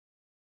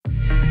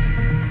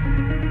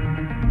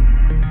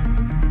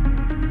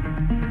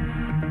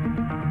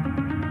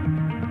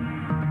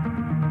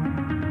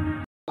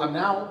I'm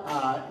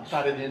now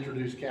excited to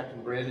introduce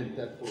Captain Brandon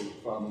Thetford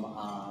from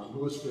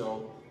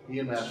Lewisville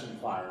EMS and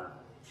Fire.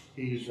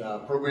 He's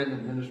a program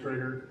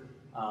administrator,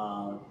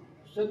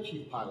 said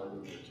chief pilot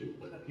over there too,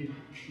 but he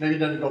maybe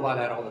doesn't go by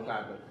that all the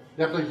time, but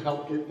definitely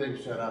helped get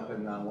things set up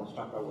and wants to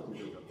talk about what we're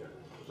doing up there.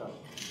 So,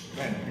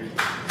 Brandon, here you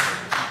go.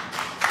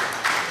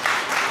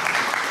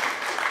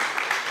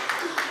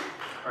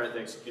 All right,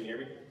 thanks. Can you hear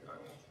me?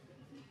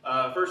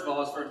 All right. First of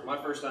all, it's my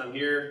first time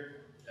here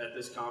at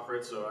this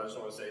conference, so I just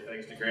want to say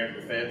thanks to Grant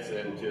Defense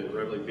and to the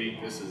Ripley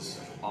Peak. This is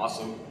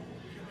awesome.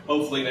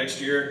 Hopefully next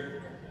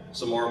year,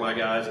 some more of my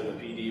guys in the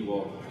PD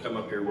will come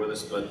up here with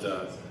us. But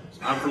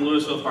I'm from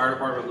Lewisville Fire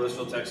Department,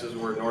 Lewisville, Texas.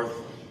 We're north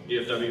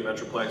DFW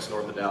Metroplex,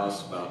 north of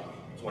Dallas, about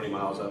 20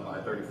 miles up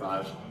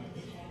I-35.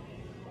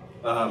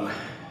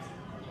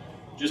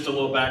 Just a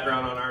little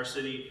background on our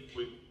city.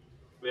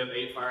 We have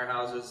 8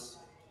 firehouses.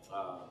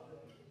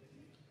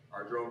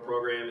 Our drone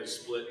program is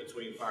split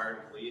between fire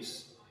and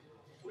police.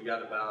 We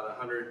got about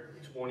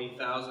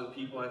 120,000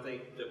 people, I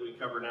think, that we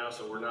cover now,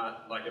 so we're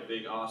not like a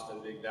big Austin,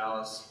 big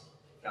Dallas,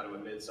 kind of a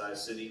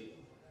mid-sized city.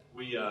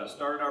 We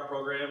started our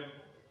program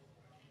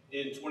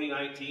in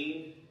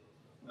 2019.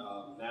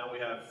 Now we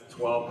have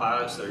 12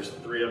 pilots. There's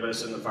 3 of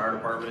us in the fire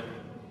department,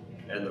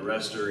 and the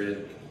rest are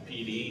in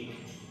PD.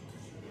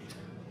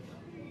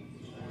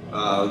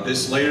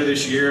 Later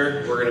this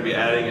year, we're going to be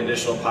adding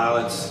additional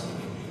pilots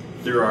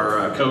through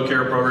our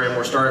co-care program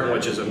we're starting,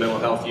 which is a mental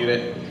health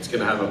unit. It's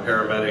going to have a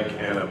paramedic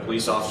and a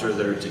police officer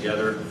that are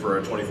together for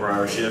a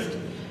 24-hour shift.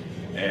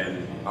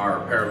 And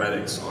our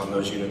paramedics on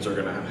those units are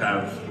going to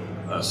have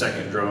a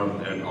second drone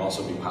and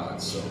also be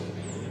pilots. So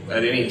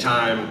at any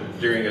time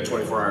during a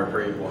 24-hour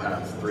period, we'll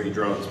have 3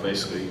 drones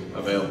basically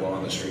available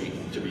on the street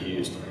to be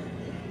used.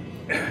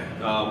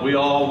 We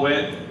all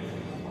went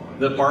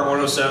the Part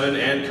 107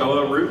 and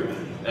COA route,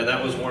 and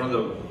that was one of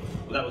the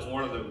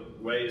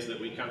ways that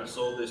we kind of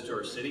sold this to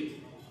our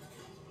city.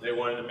 They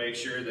wanted to make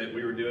sure that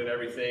we were doing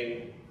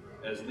everything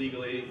as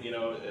legally,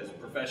 as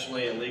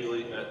professionally and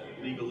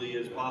legally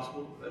as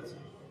possible. That's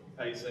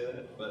how you say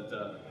that.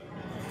 But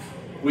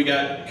we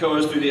got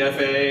COAs through the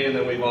FAA, and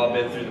then we've all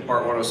been through the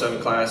Part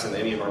 107 class, and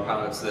any of our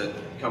pilots that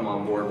come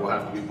on board will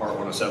have to be Part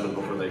 107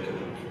 before they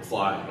can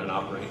fly and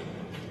operate.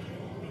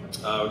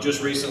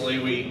 Just recently,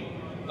 we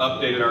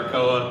updated our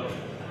COA,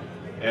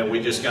 and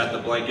we just got the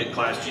blanket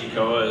Class G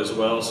COA as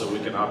well, so we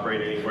can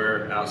operate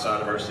anywhere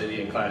outside of our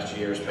city in Class G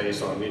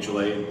airspace on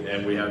mutual aid,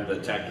 and we have the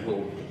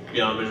tactical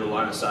beyond visual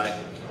line of sight.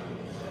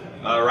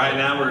 Right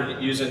now we're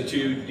using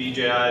 2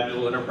 DJI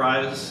dual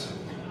enterprises.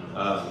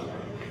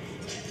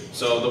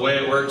 So the way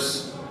it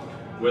works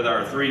with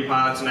our 3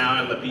 pilots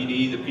now in the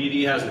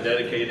PD has a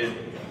dedicated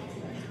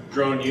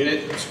drone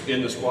unit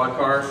in the squad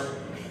car.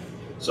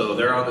 So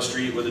they're on the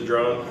street with a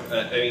drone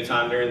at any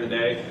time during the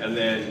day, and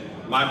then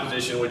my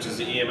position, which is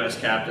the EMS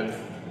captain,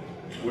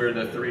 we're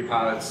the 3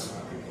 pilots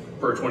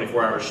per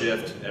 24-hour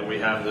shift, and we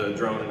have the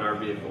drone in our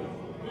vehicle.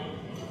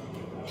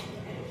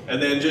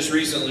 And then just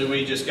recently,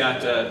 we just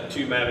got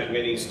 2 Mavic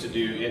Minis to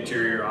do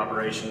interior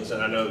operations,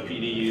 and I know the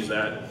PD used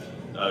that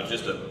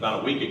just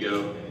about a week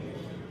ago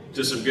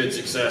to some good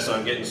success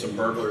on getting some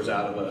burglars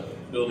out of a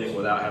building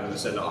without having to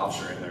send an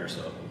officer in there,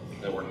 so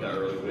that worked out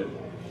really good.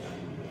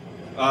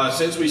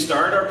 Since we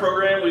started our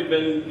program, we've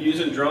been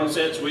using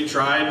DroneSense. We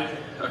tried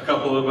a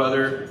couple of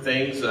other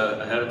things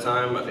ahead of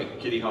time, I think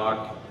Kitty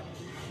Hawk,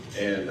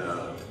 and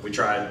we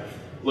tried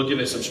looking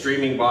at some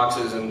streaming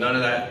boxes, and none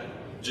of that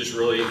just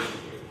really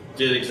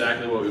did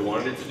exactly what we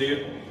wanted it to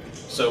do.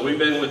 So we've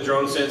been with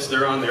DroneSense.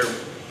 They're on their,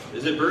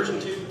 is it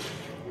version 2?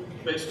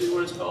 Basically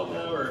what it's called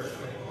now, or?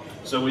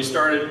 So we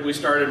started with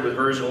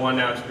version 1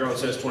 now to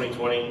DroneSense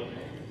 2020.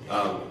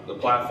 The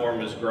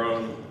platform has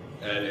grown,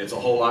 and it's a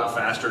whole lot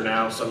faster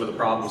now. Some of the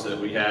problems that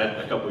we had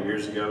a couple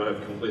years ago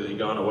have completely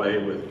gone away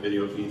with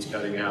video feeds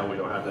cutting out. We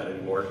don't have that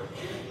anymore.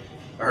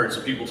 I heard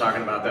some people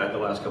talking about that the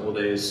last couple of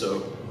days,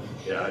 so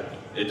yeah,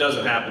 it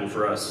doesn't happen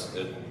for us.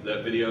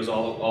 That video is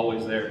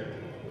always there.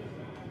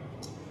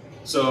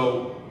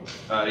 So,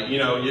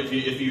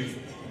 if you've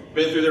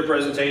been through their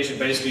presentation,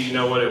 basically you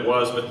know what it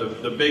was, but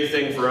the big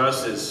thing for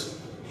us is,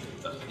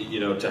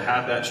 to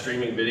have that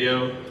streaming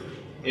video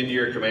into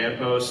your command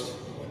post,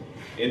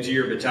 into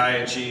your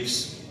battalion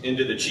chiefs,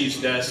 into the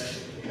chief's desk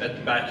at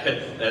the back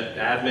at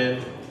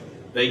admin.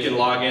 They can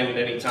log in at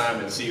any time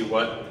and see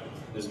what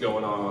is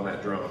going on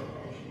that drone,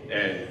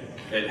 and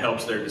it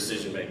helps their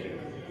decision making.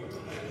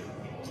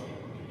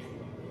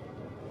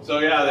 So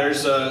yeah,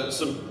 there's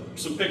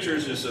some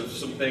pictures just of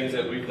some things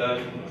that we've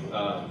done.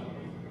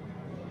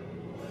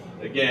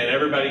 Again,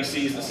 everybody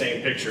sees the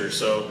same picture,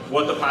 so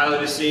what the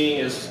pilot is seeing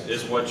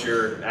is what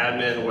your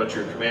admin, what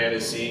your command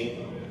is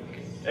seeing.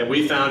 And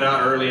we found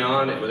out early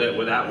on that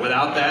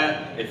without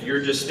that, if you're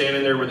just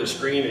standing there with a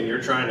screen and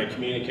you're trying to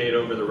communicate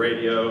over the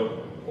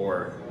radio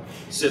or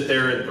sit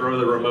there and throw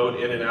the remote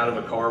in and out of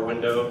a car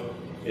window,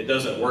 it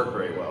doesn't work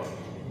very well.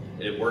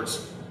 It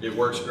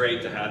works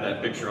great to have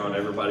that picture on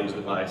everybody's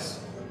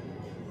device.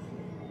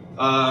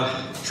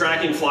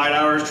 Tracking flight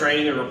hours,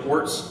 training, and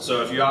reports.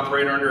 So if you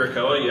operate under a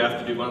COA, you have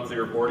to do monthly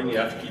reporting. You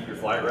have to keep your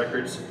flight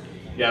records.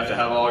 You have to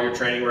have all your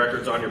training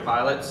records on your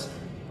pilots.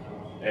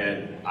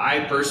 And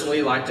I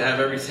personally like to have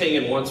everything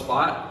in one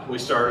spot. We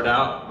started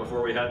out,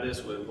 before we had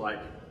this, with like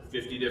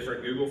 50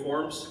 different Google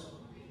Forms,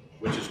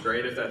 which is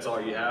great if that's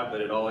all you have,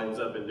 but it all ends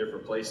up in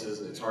different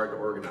places and it's hard to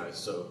organize.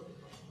 So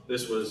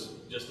this was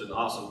just an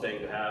awesome thing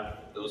to have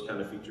those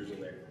kind of features in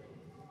there.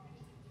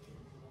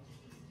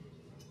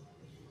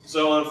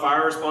 So on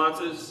fire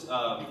responses,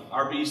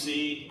 our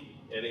BC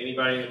and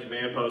anybody in the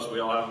command post, we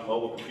all have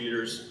mobile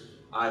computers,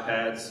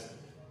 iPads.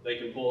 They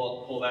can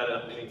pull that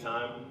up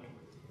anytime.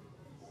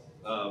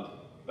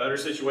 Better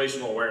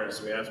situational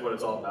awareness, I mean, that's what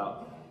it's all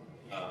about.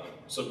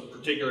 Some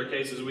particular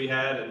cases we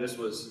had, and this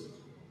was,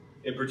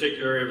 in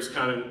particular, it was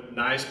kind of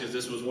nice because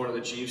this was one of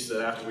the chiefs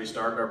that after we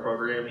started our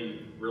program,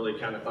 he really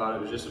kind of thought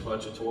it was just a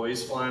bunch of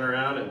toys flying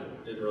around and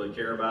didn't really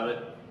care about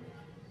it.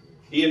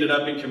 He ended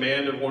up in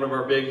command of one of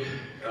our big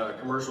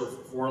commercial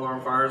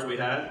 4-alarm fires we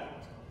had,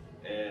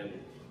 and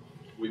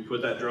we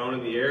put that drone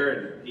in the air,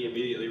 and he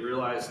immediately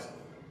realized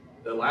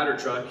the ladder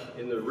truck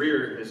in the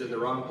rear is in the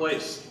wrong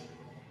place,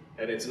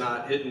 and it's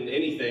not hitting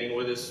anything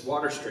with this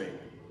water stream.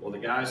 Well, the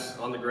guys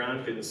on the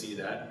ground couldn't see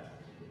that,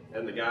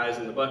 and the guys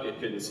in the bucket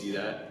couldn't see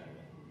that,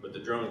 but the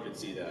drone could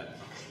see that.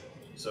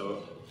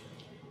 So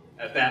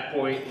at that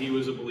point, he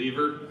was a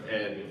believer,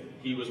 and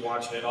he was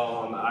watching it all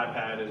on the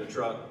iPad in the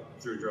truck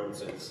through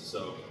DroneSense.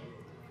 So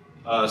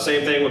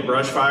same thing with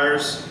brush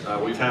fires.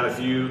 We've had a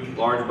few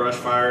large brush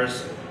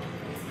fires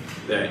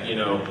that, you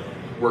know,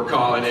 we're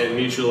calling in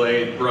mutual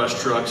aid brush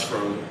trucks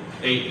from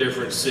 8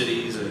 different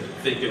cities and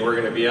thinking we're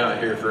going to be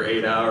out here for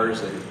 8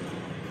 hours, and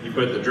you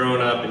put the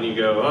drone up and you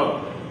go,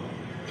 oh,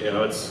 you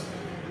know, it's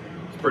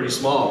pretty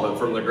small, but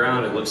from the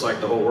ground it looks like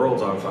the whole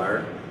world's on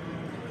fire.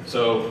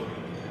 So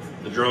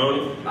the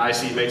drone,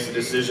 IC makes a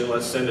decision,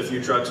 let's send a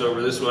few trucks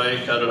over this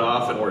way, cut it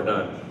off, and we're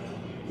done.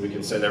 We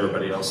can send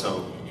everybody else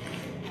home.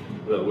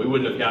 But we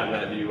wouldn't have gotten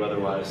that view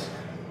otherwise.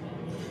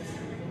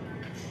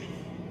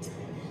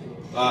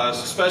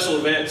 Special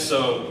events,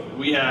 so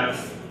we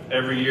have,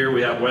 every year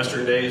we have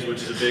Western Days,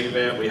 which is a big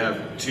event. We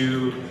have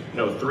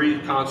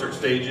 3 concert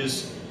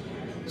stages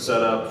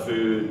set up,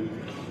 food.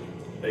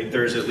 I think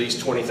there's at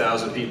least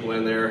 20,000 people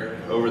in there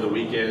over the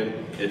weekend.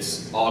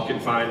 It's all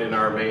confined in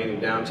our main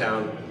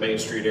downtown Main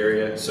Street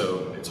area,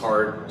 so it's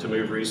hard to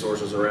move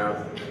resources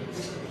around.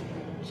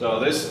 So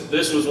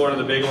this was one of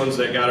the big ones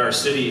that got our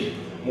city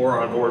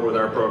more on board with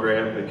our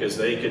program, because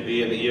they could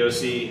be in the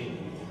EOC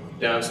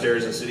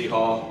downstairs in City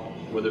Hall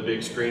with a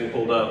big screen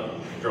pulled up,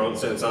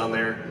 DroneSense on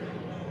there,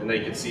 and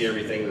they could see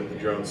everything that the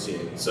drone's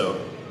seeing. So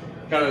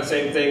kind of the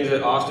same things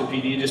that Austin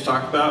PD just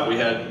talked about. We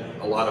had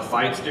a lot of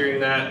fights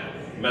during that,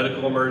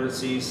 medical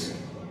emergencies,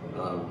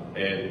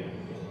 and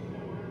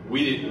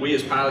we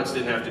as pilots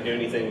didn't have to do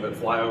anything but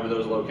fly over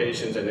those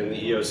locations, and in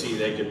the EOC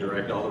they could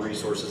direct all the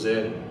resources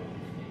in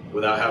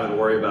without having to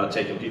worry about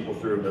taking people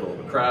through the middle of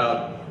a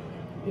crowd.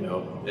 You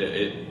know,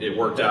 it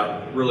worked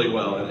out really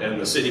well, and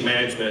the city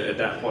management at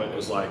that point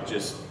was like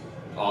just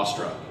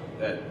awestruck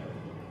at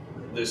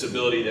this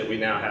ability that we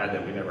now had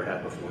that we never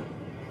had before.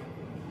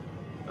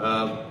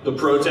 The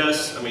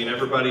protests, I mean,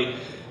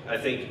 I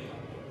think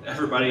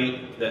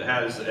everybody that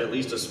has at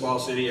least a small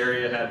city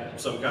area had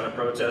some kind of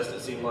protest,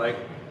 it seemed like,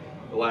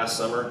 the last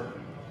summer.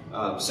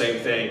 Same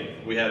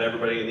thing, we had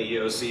everybody in the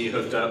EOC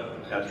hooked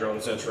up, had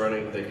DroneSense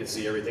running, they could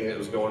see everything that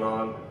was going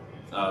on.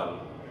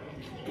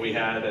 We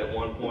had at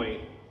one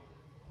point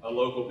a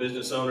local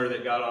business owner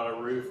that got on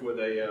a roof with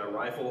a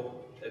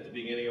rifle at the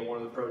beginning of one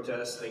of the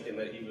protests, thinking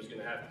that he was going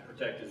to have to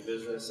protect his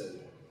business, and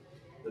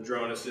the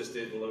drone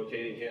assisted in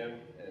locating him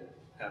and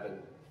having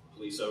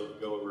police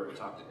go over and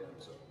talk to him.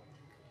 So.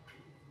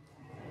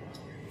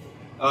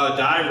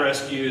 Dive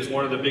rescue is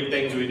one of the big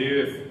things we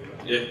do.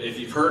 If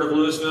you've heard of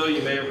Lewisville,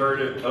 you may have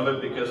heard of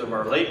it because of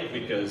our lake,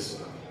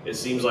 because it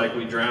seems like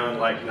we drown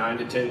like 9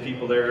 to 10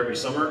 people there every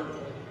summer.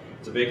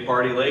 It's a big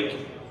party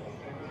lake.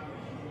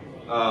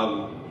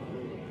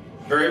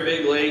 Very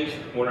big lake.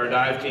 When our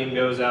dive team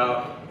goes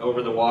out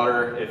over the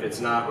water, if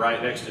it's not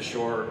right next to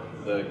shore,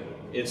 the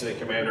incident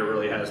commander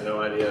really has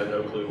no idea,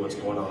 no clue what's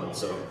going on.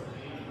 So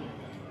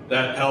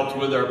that helped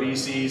with our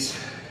BCs.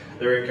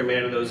 They're in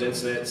command of those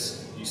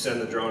incidents. You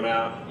send the drone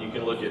out, you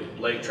can look at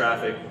lake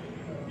traffic.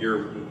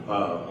 You're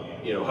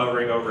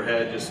hovering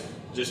overhead,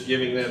 just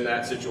giving them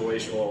that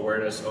situational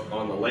awareness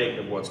on the lake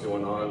of what's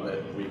going on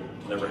that we've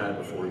never had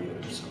before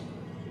either. So.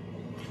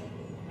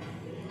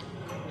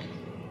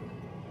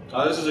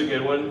 This is a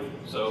good one.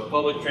 So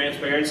public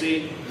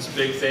transparency is a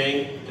big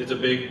thing. It's a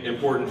big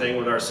important thing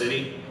with our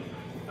city,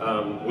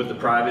 with the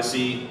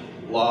privacy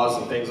laws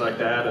and things like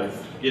that,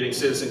 of getting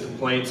citizen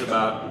complaints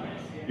about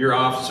your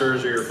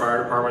officers or your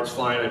fire departments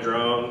flying a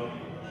drone.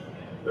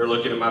 They're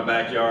looking at my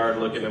backyard,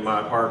 looking at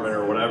my apartment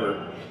or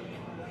whatever.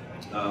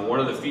 One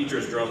of the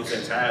features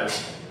DroneSense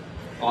has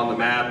on the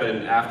map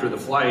and after the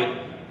flight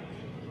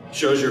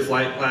shows your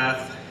flight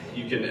path.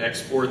 You can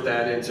export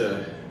that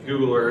into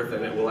Google Earth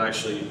and it will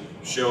actually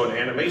show an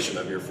animation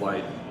of your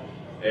flight,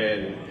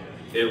 and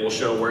it will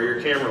show where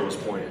your camera was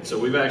pointed. So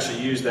we've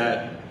actually used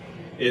that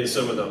in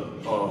some of the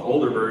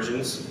older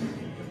versions.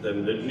 The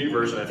new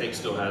version I think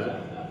still has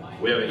it.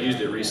 We haven't used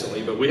it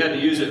recently, but we had to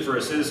use it for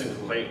a citizen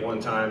complaint one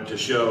time to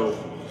show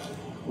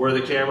where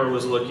the camera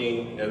was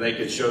looking, and they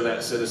could show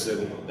that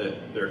citizen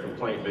that their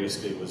complaint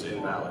basically was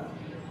invalid.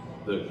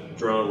 The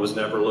drone was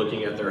never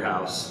looking at their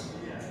house.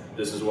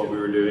 This is what we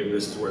were doing,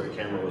 this is where the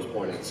camera was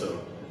pointed.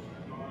 So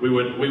we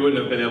wouldn't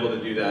have been able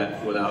to do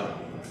that without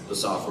the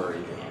software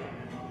either.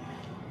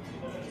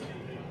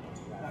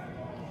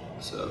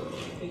 So,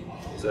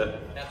 is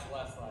that? That's the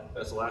last slide.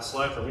 That's the last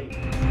slide for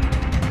me.